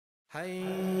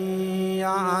حي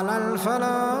على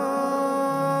الفلاح.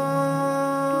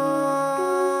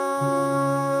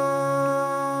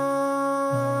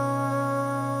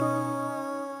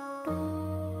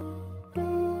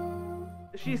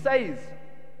 She says,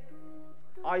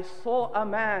 I saw a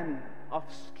man of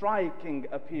striking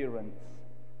appearance,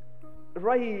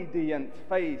 radiant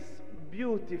face,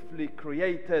 beautifully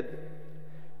created.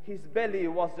 His belly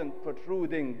wasn't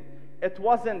protruding. It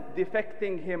wasn't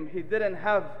defecting him. He didn't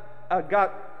have a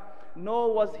gut,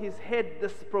 nor was his head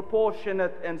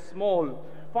disproportionate and small.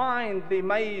 Finely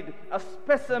made, a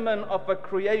specimen of a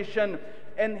creation.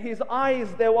 In his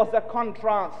eyes there was a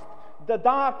contrast. The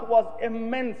dark was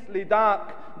immensely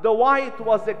dark. The white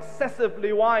was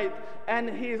excessively white. And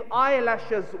his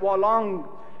eyelashes were long.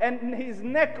 And his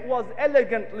neck was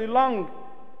elegantly long.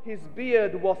 His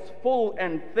beard was full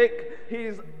and thick.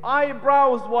 His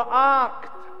eyebrows were arched,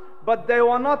 but they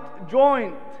were not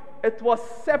joined. It was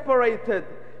separated.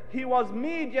 He was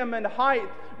medium in height.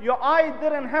 Your eye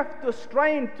didn't have to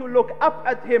strain to look up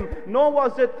at him, nor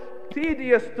was it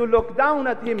tedious to look down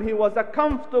at him. He was a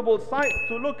comfortable sight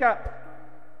to look at.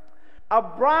 A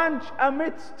branch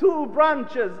amidst two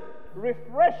branches,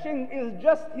 refreshing is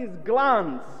just his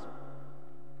glance.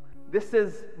 This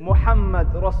is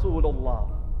Muhammad Rasulullah.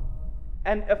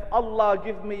 And if Allah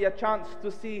give me a chance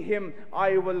to see him,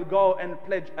 I will go and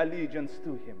pledge allegiance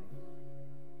to him.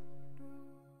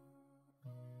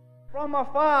 From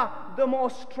afar, the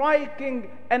most striking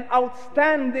and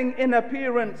outstanding in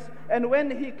appearance. And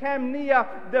when he came near,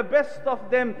 the best of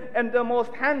them and the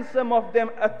most handsome of them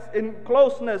in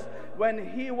closeness.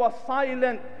 When he was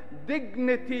silent,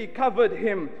 dignity covered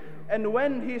him. And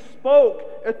when he spoke,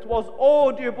 it was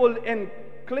audible and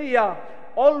clear,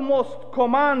 almost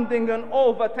commanding and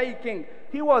overtaking.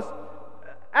 He was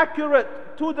accurate,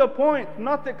 to the point,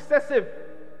 not excessive.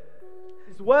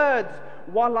 His words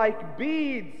were like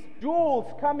beads,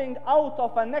 jewels coming out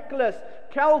of a necklace,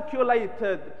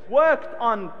 calculated, worked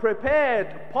on,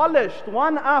 prepared, polished,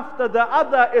 one after the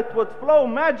other. It would flow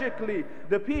magically.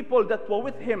 The people that were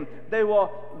with him, they were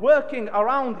working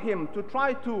around him to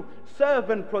try to serve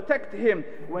and protect him.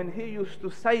 When he used to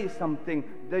say something,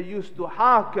 they used to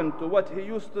hearken to what he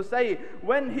used to say.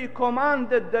 When he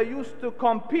commanded, they used to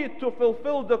compete to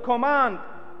fulfill the command.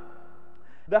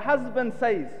 The husband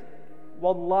says,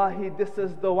 Wallahi, this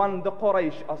is the one the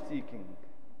Quraysh are seeking.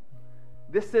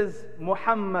 This is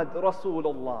Muhammad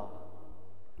Rasulullah.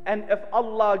 And if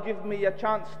Allah give me a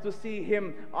chance to see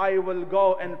him, I will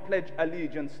go and pledge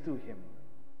allegiance to him.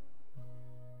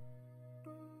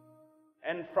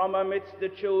 And from amidst the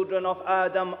children of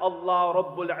Adam, Allah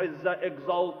Rabbul Izzah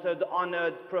exalted,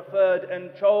 honored, preferred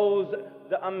and chose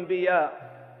the Anbiya.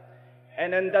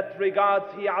 And in that regard,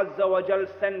 He Azza wa Jal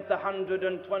sent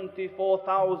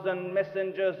 124,000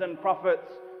 messengers and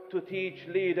prophets to teach,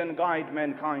 lead and guide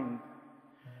mankind.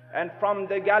 And from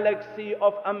the galaxy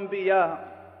of Anbiya,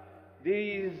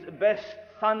 these best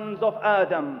sons of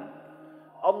Adam,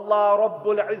 Allah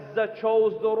Rabbul Izzah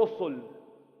chose the Rusul,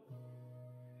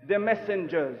 the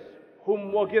messengers,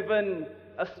 whom were given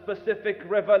a specific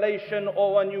revelation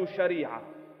or a new Sharia.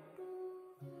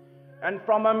 And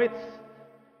from amidst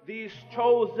these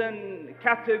chosen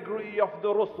category of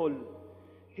the Rusul,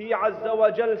 He Azza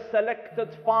wa Jal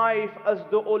selected 5 as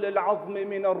the Ulul Azmi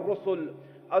min al-Rusul,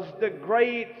 as the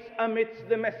great amidst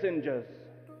the messengers.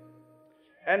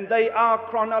 And they are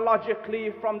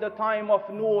chronologically from the time of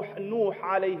Nuh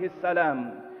alayhi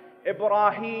salam,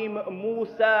 Ibrahim,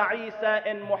 Musa, Isa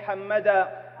and Muhammad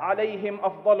alayhim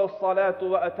afdalu salatu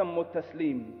wa atammu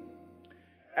taslim.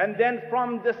 And then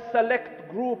from the select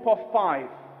group of 5,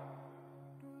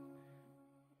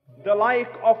 the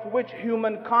like of which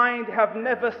humankind have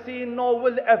never seen nor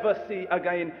will ever see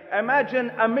again.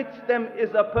 Imagine amidst them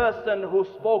is a person who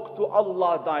spoke to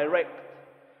Allah direct.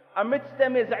 Amidst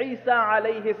them is Isa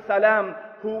alayhi salam,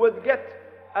 who would get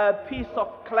a piece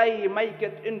of clay, make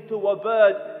it into a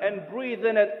bird and breathe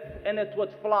in it, and it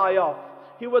would fly off.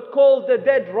 He would call the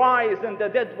dead rise, and the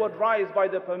dead would rise by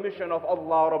the permission of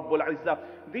Allah Rabbul Izzah.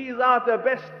 These are the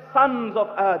best sons of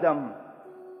Adam,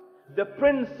 the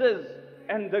princes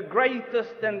and the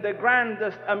greatest and the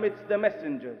grandest amidst the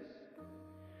messengers.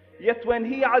 Yet when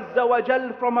He Azza wa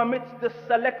Jal from amidst the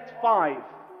select 5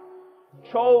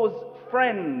 chose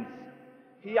friends,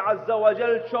 He Azza wa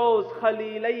Jal chose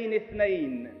Khalilayn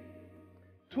Ithnayn,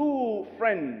 2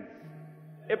 friends,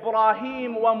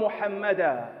 Ibrahim wa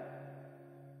Muhammada.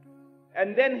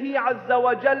 And then He Azza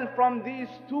wa Jal from these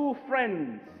 2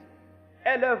 friends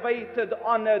elevated,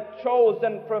 honored,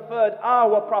 chosen, preferred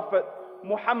our Prophet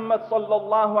Muhammad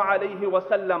sallallahu alayhi wa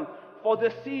sallam for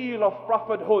the seal of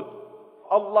prophethood.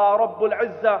 Allah Rabbul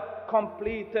Izzah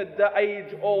completed the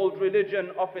age-old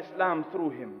religion of Islam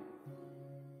through him.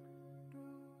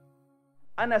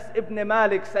 Anas ibn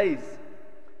Malik says,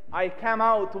 I came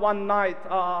out one night,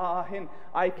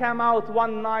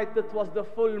 it was the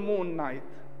full moon night.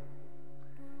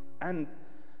 And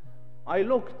I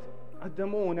looked at the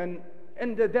moon, and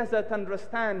in the desert,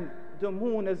 understand, the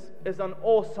moon is an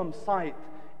awesome sight.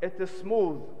 It is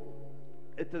smooth,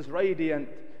 it is radiant,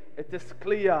 it is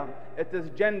clear, it is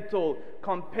gentle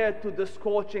compared to the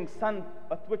scorching sun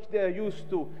at which they are used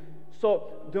to. So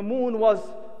the moon was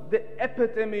the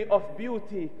epitome of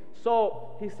beauty.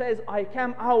 So he says, I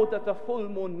came out at a full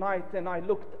moon night and I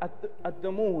looked at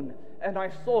the moon and I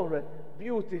saw it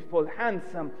beautiful,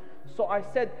 handsome. So I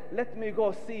said, let me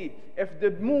go see if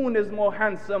the moon is more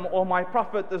handsome or my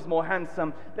Prophet is more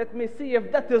handsome. Let me see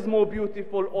if that is more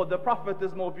beautiful or the Prophet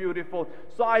is more beautiful.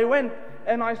 So I went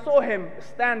and I saw him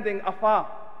standing afar.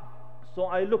 So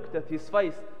I looked at his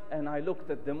face and I looked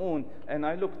at the moon, and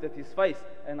I looked at his face,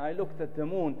 and I looked at the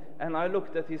moon, and I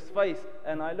looked at his face,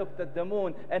 and I looked at the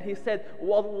moon, and he said,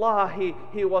 Wallahi,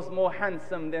 he was more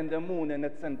handsome than the moon in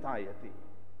its entirety.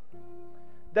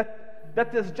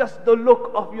 That is just the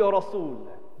look of your Rasul.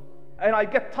 And I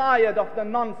get tired of the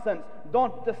nonsense.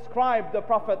 Don't describe the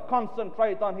Prophet,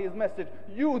 concentrate on his message.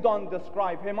 You don't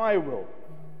describe him, I will.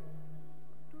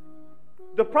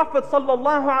 The Prophet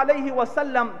sallallahu alaihi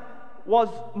wasallam was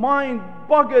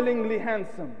mind-bogglingly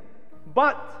handsome,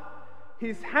 but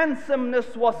his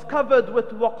handsomeness was covered with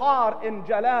waqar in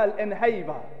jalal and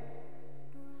hayba.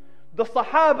 The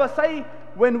Sahaba say,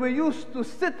 when we used to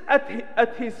sit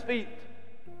at his feet,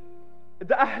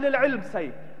 the Ahl al-Ilm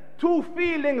say, two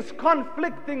feelings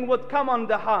conflicting would come on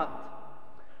the heart.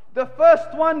 The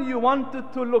first one, you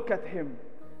wanted to look at him.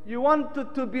 You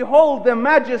wanted to behold the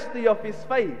majesty of his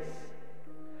face.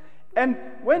 And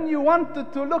when you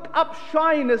wanted to look up,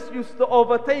 shyness used to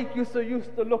overtake you, so you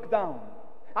used to look down.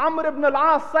 Amr ibn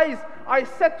al-As says, I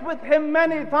sat with him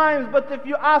many times, but if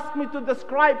you ask me to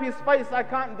describe his face, I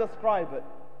can't describe it.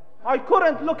 I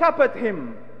couldn't look up at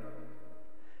him.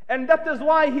 And that is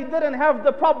why he didn't have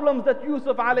the problems that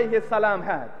Yusuf alayhi salam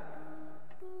had.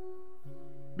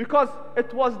 Because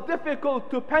it was difficult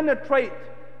to penetrate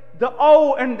the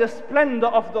awe and the splendor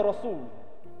of the Rasul.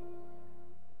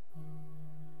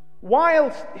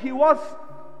 Whilst he was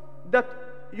that,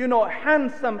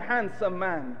 handsome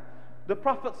man, the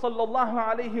Prophet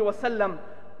sallallahu alaihi wasallam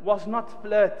was not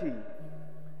flirty.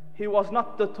 He was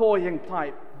not the toying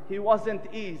type. He wasn't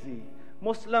easy.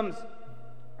 Muslims,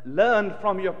 learn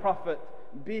from your Prophet.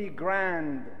 Be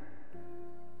grand.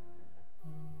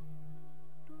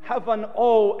 Have an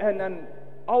awe and an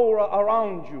aura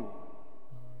around you.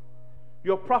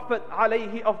 Your Prophet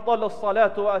alayhi afdalus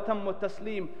salatu wa atammu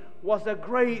taslim was a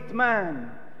great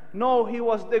man. No, he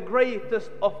was the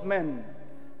greatest of men.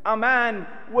 A man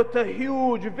with a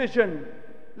huge vision.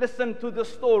 Listen to the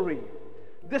story.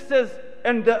 This is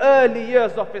in the early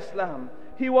years of Islam.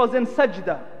 He was in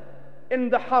sajda, in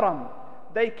the haram.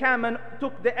 They came and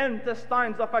took the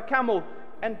intestines of a camel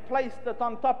and placed it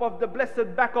on top of the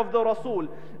blessed back of the Rasul.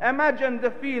 Imagine the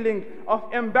feeling of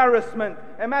embarrassment.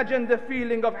 Imagine the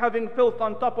feeling of having filth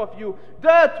on top of you.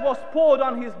 Dirt was poured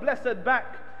on his blessed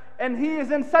back. And he is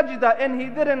in sajda, and he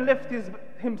didn't lift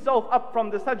himself up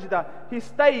from the sajda. He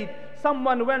stayed.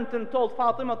 Someone went and told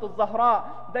Fatima al-Zahra,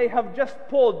 they have just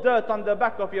poured dirt on the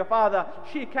back of your father.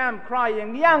 She came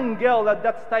crying, young girl at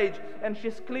that stage, and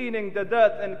she's cleaning the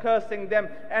dirt and cursing them.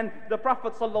 And the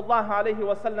Prophet sallallahu alaihi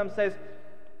wasallam says,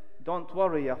 don't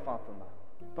worry, ya Fatima.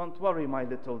 Don't worry, my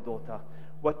little daughter.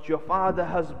 What your father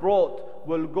has brought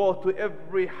will go to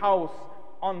every house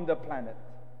on the planet.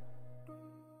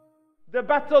 The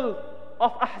battle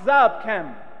of Ahzab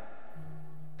came.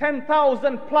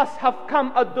 10,000 plus have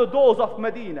come at the doors of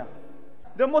Medina.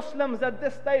 The Muslims at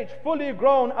this stage, fully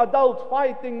grown adult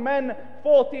fighting men,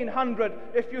 1,400.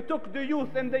 If you took the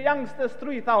youth and the youngsters,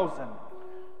 3,000.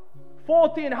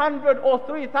 1,400 or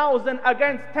 3,000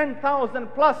 against 10,000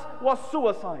 plus was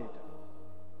suicide.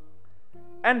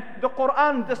 And the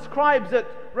Quran describes it.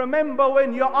 Remember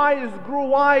when your eyes grew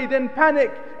wide in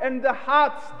panic and the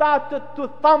heart started to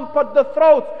thump at the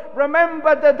throat.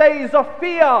 Remember the days of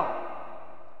fear.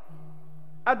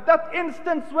 At that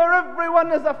instance where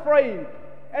everyone is afraid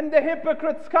and the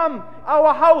hypocrites come,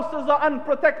 our houses are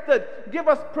unprotected. Give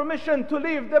us permission to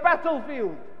leave the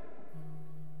battlefield.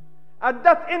 At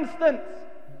that instance,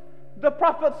 the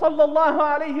Prophet sallallahu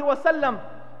alaihi wasallam,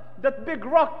 that big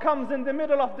rock comes in the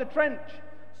middle of the trench.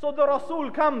 So the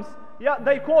Rasul comes,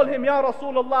 they call him, Ya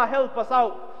Rasulullah, help us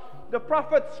out. The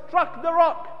Prophet struck the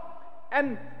rock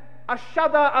and a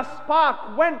shudder, a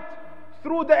spark went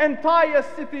through the entire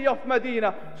city of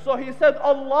Medina. So he said,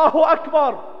 Allahu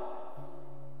Akbar.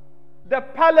 The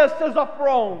palaces of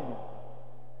Rome,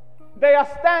 they are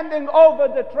standing over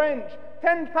the trench,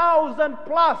 10,000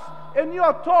 plus, and you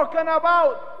are talking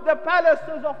about the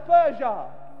palaces of Persia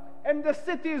and the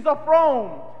cities of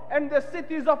Rome and the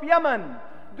cities of Yemen.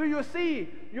 Do you see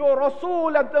your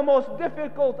Rasul at the most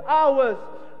difficult hours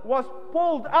was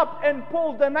pulled up and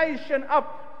pulled the nation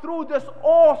up through this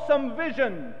awesome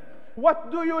vision? What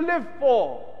do you live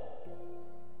for?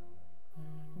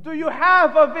 Do you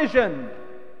have a vision?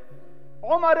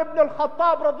 Umar ibn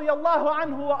al-Khattab radiyallahu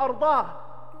anhu wa ardah,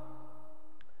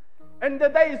 in the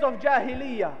days of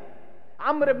Jahiliyyah,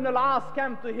 Amr ibn al-As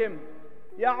came to him.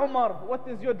 Ya Umar, what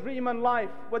is your dream in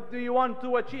life? What do you want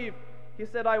to achieve? He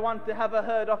said, I want to have a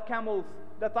herd of camels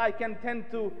that I can tend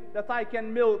to, that I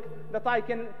can milk, that I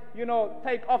can,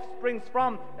 take offsprings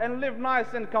from and live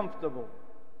nice and comfortable.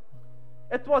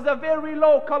 It was a very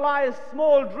localized,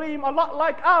 small dream, a lot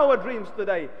like our dreams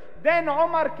today. Then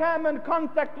Umar came in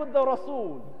contact with the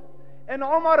Rasul, and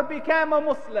Umar became a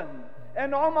Muslim,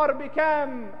 and Umar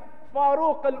became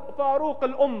Faruq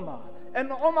al-Ummah,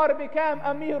 and Umar became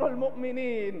Amir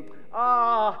al-Mu'mineen.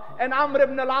 And Amr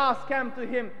ibn al-As came to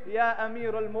him, Ya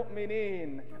Amir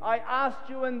al-Mu'mineen, I asked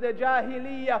you in the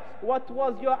Jahiliyyah, what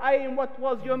was your aim, what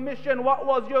was your mission, what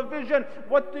was your vision,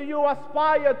 what do you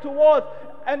aspire towards?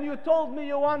 And you told me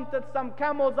you wanted some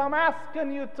camels. I'm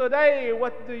asking you today,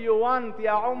 what do you want,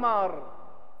 Ya Umar?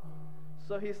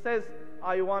 So he says,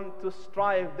 I want to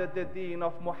strive that the deen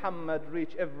of Muhammad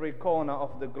reach every corner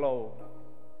of the globe.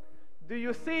 Do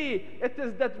you see? It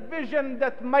is that vision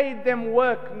that made them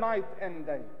work night and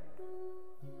day.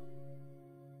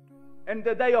 And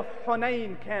the day of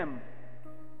Hunayn came.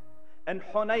 And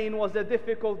Hunayn was a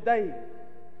difficult day.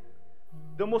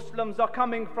 The Muslims are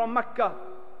coming from Mecca.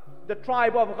 The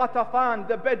tribe of Ghatafan,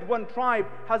 the Bedouin tribe,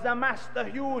 has amassed a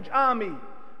huge army.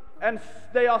 And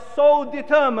they are so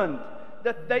determined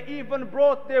that they even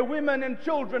brought their women and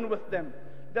children with them.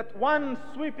 That one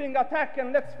sweeping attack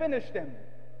and let's finish them.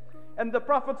 And the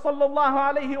Prophet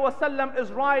ﷺ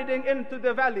is riding into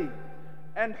the valley.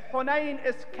 And Hunayn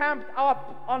is camped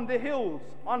up on the hills,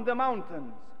 on the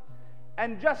mountains.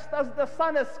 And just as the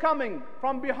sun is coming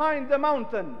from behind the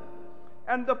mountain,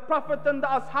 and the Prophet and the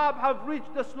Ashab have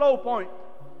reached the slow point,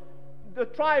 the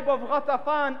tribe of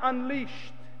Ghatafan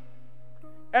unleashed,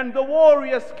 and the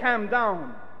warriors came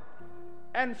down.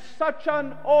 And such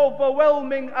an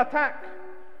overwhelming attack,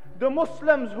 the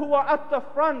Muslims who were at the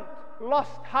front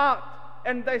lost heart,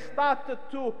 and they started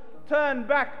to turn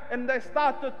back, and they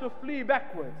started to flee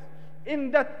backwards.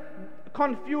 In that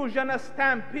confusion, a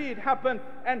stampede happened,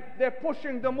 and they're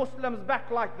pushing the Muslims back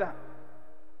like that.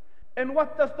 And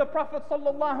what does the Prophet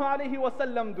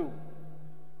ﷺ do?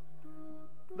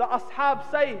 The Ashab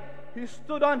say he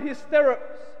stood on his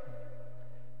stirrups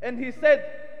and he said,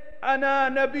 Ana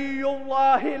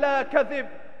Nabiyullah la kadhib,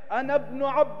 Ana ibn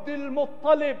Abdul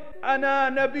Muttalib, Ana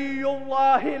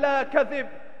Nabiyullah la kadhib,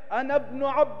 Ana ibn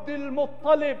Abdul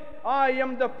Muttalib. I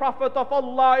am the Prophet of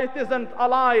Allah, it isn't a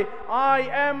lie. I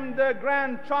am the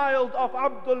grandchild of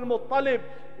Abdul Muttalib.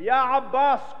 Ya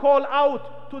Abbas, call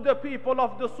out to the people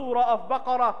of the Surah of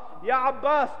Baqarah. Ya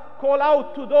Abbas, call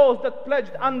out to those that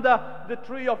pledged under the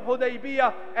tree of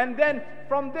Hudaybiyah. And then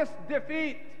from this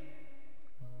defeat,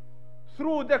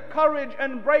 through the courage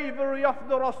and bravery of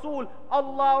the Rasul,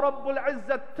 Allah Rabbul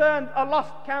Izzat turned a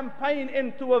lost campaign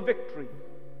into a victory.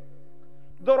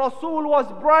 The Rasul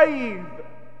was brave.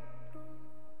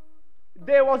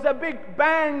 There was a big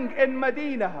bang in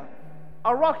Medina.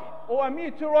 A rock or a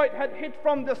meteoroid had hit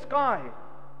from the sky.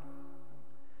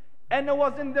 And it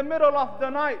was in the middle of the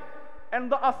night.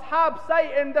 And the Ashab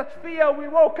say, in that fear we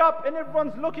woke up and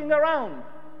everyone's looking around.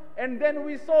 And then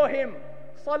we saw him,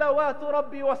 salawatu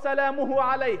rabbi wa salamuhu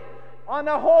alayh, on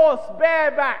a horse,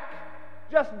 bareback,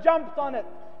 just jumped on it.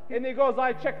 And he goes,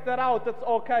 I checked it out, it's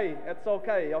okay, it's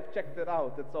okay, I've checked it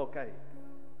out, it's okay.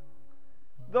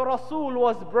 The Rasul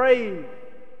was brave.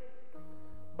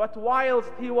 But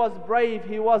whilst he was brave,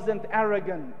 he wasn't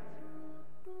arrogant.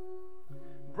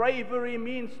 Bravery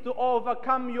means to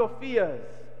overcome your fears.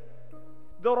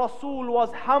 The Rasul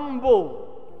was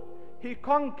humble. He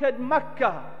conquered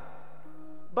Mecca.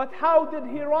 But how did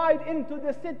he ride into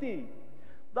the city?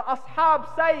 The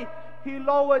Ashab say he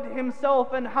lowered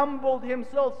himself and humbled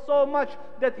himself so much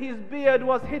that his beard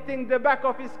was hitting the back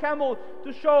of his camel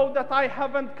to show that I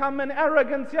haven't come in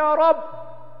arrogance, Ya Rabb.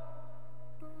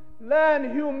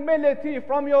 Learn humility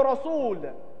from your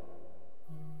Rasul.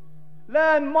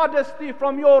 Learn modesty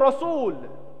from your Rasul.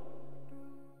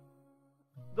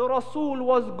 The Rasul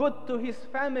was good to his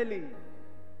family.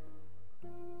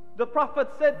 The Prophet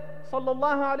said,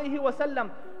 sallallahu alaihi wasallam,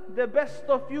 the best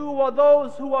of you are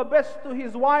those who are best to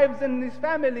his wives and his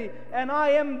family, and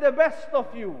I am the best of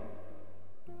you.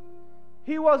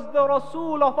 He was the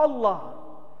Rasul of Allah,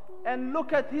 and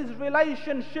look at his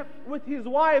relationship with his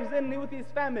wives and with his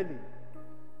family.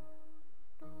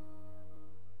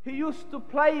 He used to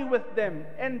play with them,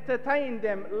 entertain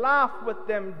them, laugh with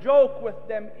them, joke with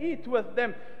them, eat with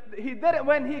them. He did it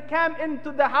when he came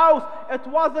into the house. It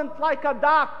wasn't like a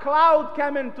dark cloud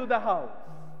came into the house.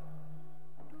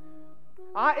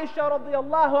 Aisha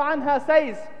radiallahu anha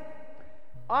says,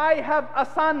 I have a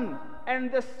son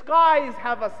and the skies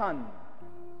have a son.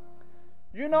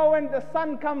 You know, when the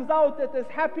sun comes out at this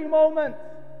happy moment,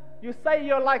 you say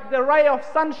you're like the ray of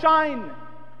sunshine.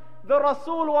 The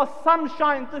Rasul was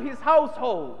sunshine to his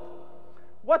household.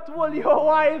 What will your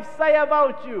wives say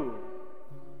about you?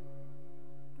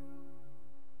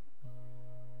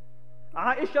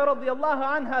 Aisha radiallahu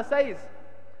anha says,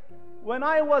 when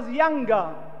I was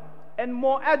younger and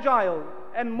more agile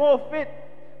and more fit,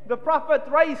 the Prophet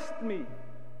raced me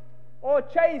or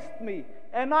chased me,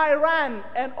 and I ran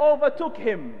and overtook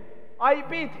him. I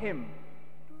beat him.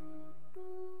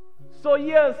 So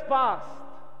years passed.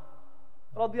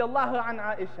 Radiallahu an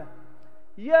Aisha.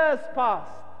 Years passed.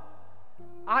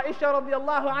 Aisha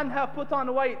radiallahu anha put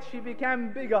on weight. She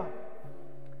became bigger.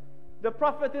 The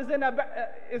Prophet is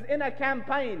in a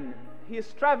campaign. He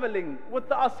is traveling with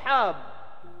the ashab.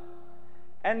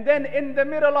 And then in the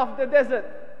middle of the desert,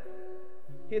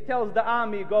 he tells the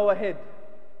army, go ahead.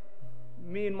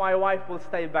 Me and my wife will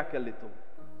stay back a little.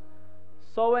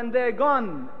 So when they're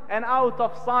gone and out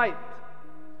of sight,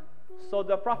 so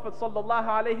the Prophet sallallahu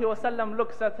alaihi wasallam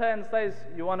looks at her and says,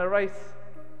 you want to race?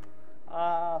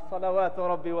 Salawatu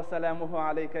Rabbi wa salamuhu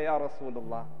alayka ya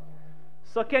Rasulullah.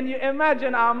 So can you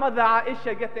imagine our mother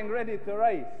Aisha getting ready to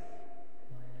race?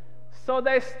 So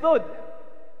they stood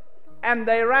and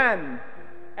they ran,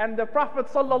 and the Prophet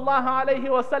sallallahu alaihi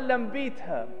wasallam beat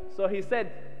her. So he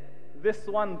said, this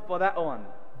one for that one.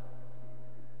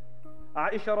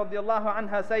 Aisha radiallahu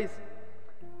anha says,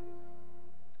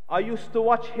 I used to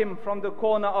watch him from the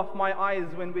corner of my eyes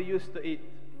when we used to eat.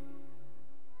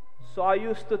 So I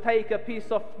used to take a piece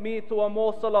of meat or a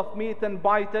morsel of meat and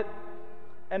bite it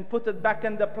and put it back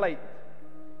in the plate.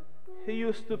 He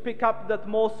used to pick up that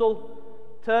morsel,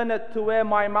 turn it to where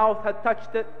my mouth had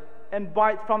touched it, and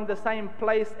bite from the same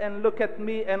place and look at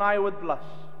me, and I would blush.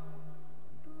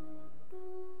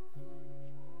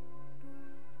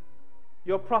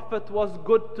 Your Prophet was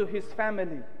good to his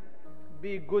family.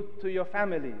 Be good to your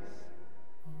families.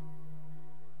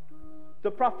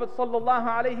 The Prophet sallallahu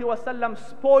alaihi wasallam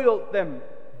spoiled them.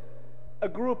 A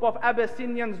group of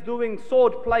Abyssinians doing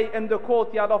sword play in the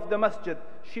courtyard of the masjid.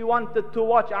 She wanted to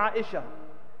watch Aisha.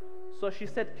 So she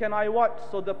said, can I watch?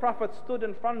 So the Prophet stood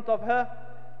in front of her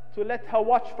to let her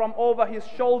watch from over his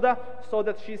shoulder so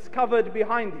that she's covered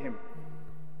behind him.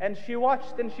 And she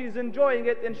watched and she's enjoying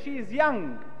it, and she's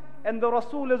young and the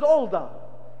Rasul is older.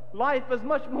 Life is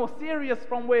much more serious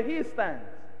from where he stands.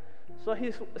 So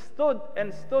he stood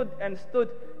and stood and stood,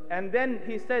 and then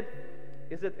he said,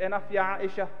 is it enough, ya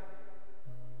Aisha?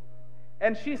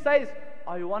 And she says,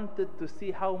 I wanted to see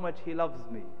how much he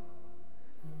loves me.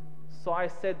 So I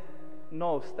said,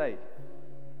 no, stay.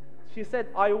 She said,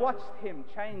 I watched him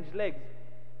change legs.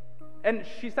 And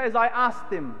she says, I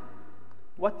asked him,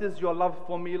 what is your love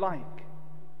for me like?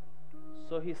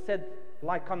 So he said,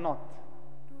 like a knot,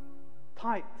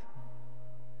 tight.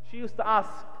 She used to ask,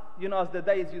 you know, as the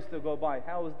days used to go by,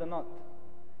 how was the knot?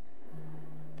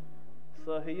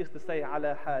 So he used to say,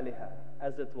 ala haliha,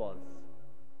 as it was.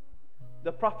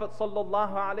 The Prophet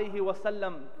sallallahu alaihi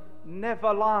wasallam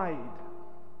never lied.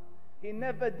 He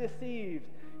never deceived.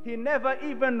 He never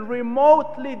even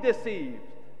remotely deceived.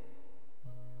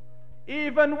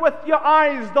 Even with your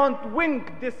eyes, don't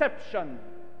wink deception.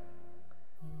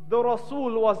 The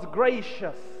Rasul was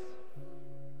gracious.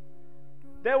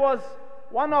 There was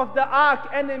one of the arch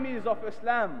enemies of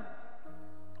Islam,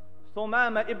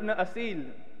 Thumama ibn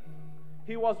Asil.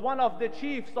 He was one of the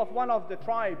chiefs of one of the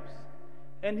tribes,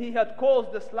 and he had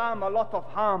caused Islam a lot of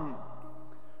harm.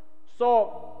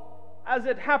 So, as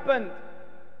it happened,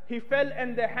 he fell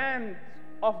in the hands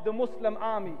of the Muslim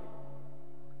army,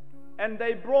 and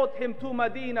they brought him to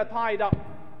Medina tied up.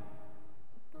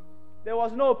 There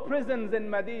was no prisons in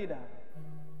Medina.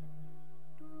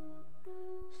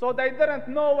 So they didn't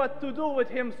know what to do with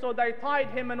him, so they tied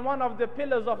him in one of the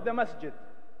pillars of the masjid.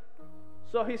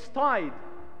 So he's tied,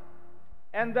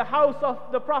 and the house of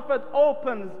the Prophet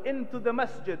opens into the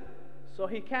masjid. So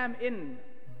he came in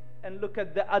and looked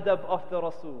at the adab of the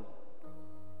Rasul.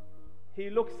 He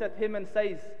looks at him and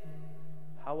says,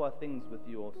 How are things with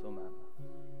you, O Sumama?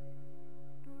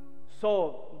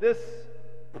 So this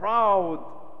proud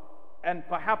and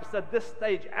perhaps at this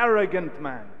stage arrogant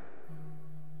man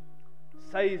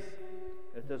says,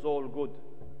 it is all good.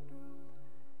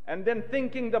 And then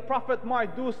thinking the Prophet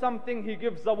might do something, he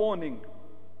gives a warning.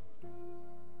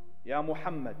 Ya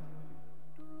Muhammad,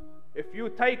 if you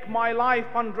take my life,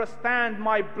 understand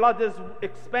my blood is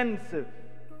expensive.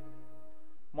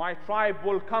 My tribe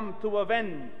will come to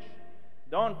avenge.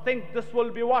 Don't think this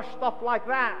will be washed off like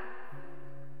that.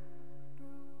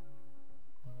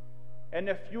 And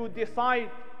if you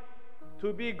decide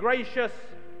to be gracious,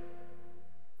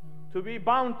 to be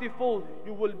bountiful,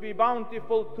 you will be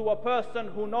bountiful to a person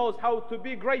who knows how to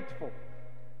be grateful.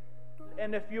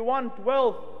 And if you want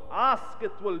wealth, ask,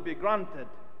 it will be granted.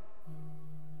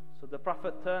 So the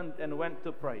Prophet turned and went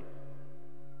to pray.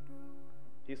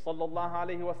 He sallallahu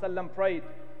alaihi wasallam prayed.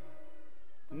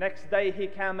 Next day he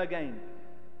came again.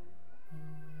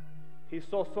 He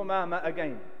saw Sumama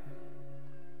again.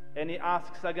 And he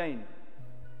asks again,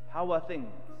 how are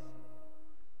things?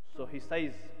 So he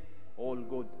says, all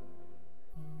good.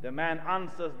 The man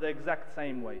answers the exact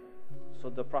same way. So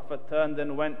the Prophet turned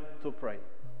and went to pray.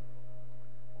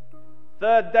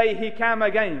 Third day he came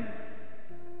again.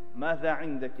 ماذا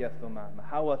عندك يا ثمامة?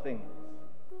 How are things?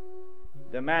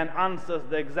 The man answers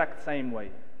the exact same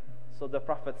way. So the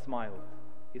Prophet smiled.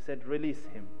 He said, release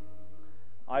him.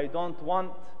 I don't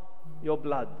want your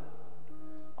blood.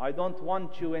 I don't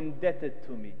want you indebted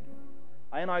to me.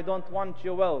 And I don't want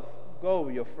your wealth. Go,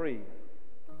 you're free.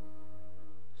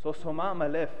 So Sumama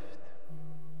left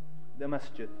the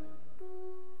masjid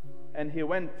and he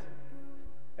went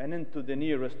and into the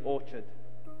nearest orchard.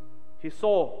 He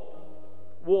saw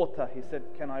water. He said,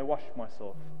 can I wash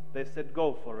myself? They said,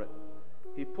 go for it.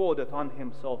 He poured it on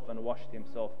himself and washed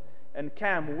himself and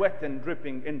came wet and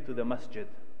dripping into the masjid.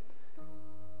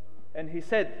 And he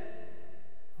said,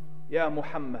 Ya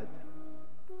Muhammad,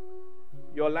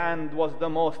 your land was the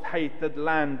most hated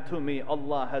land to me.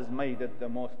 Allah has made it the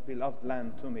most beloved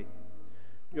land to me.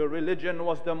 Your religion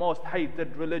was the most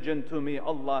hated religion to me.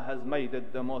 Allah has made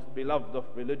it the most beloved of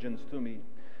religions to me.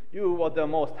 You were the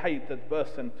most hated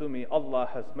person to me. Allah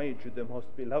has made you the most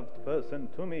beloved person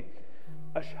to me.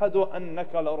 Ashhadu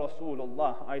annaka la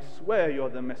Rasulullah. I swear you're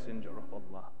the messenger of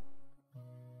Allah.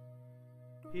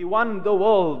 He won the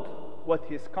world with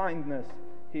his kindness.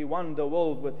 He won the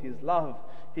world with his love.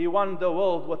 He won the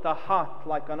world with a heart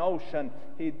like an ocean.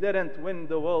 He didn't win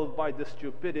the world by the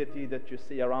stupidity that you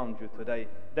see around you today.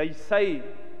 They say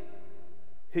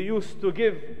he used to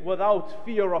give without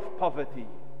fear of poverty.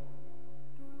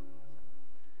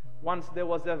 Once there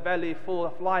was a valley full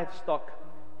of livestock.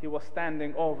 He was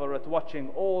standing over it, watching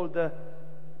all the,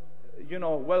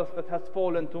 wealth that has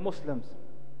fallen to Muslims.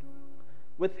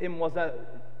 With him was a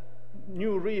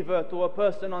new river to a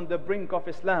person on the brink of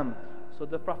Islam. So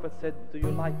the Prophet said, do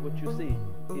you like what you see?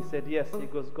 He said, yes. He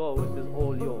goes, go, it is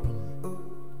all yours.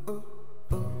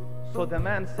 So the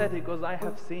man said, he goes, I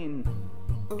have seen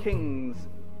king's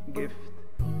gift,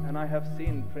 and I have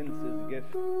seen prince's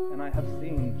gift, and I have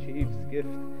seen chief's gift.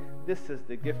 This is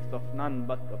the gift of none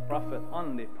but the Prophet.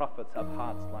 Only prophets have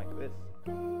hearts like this.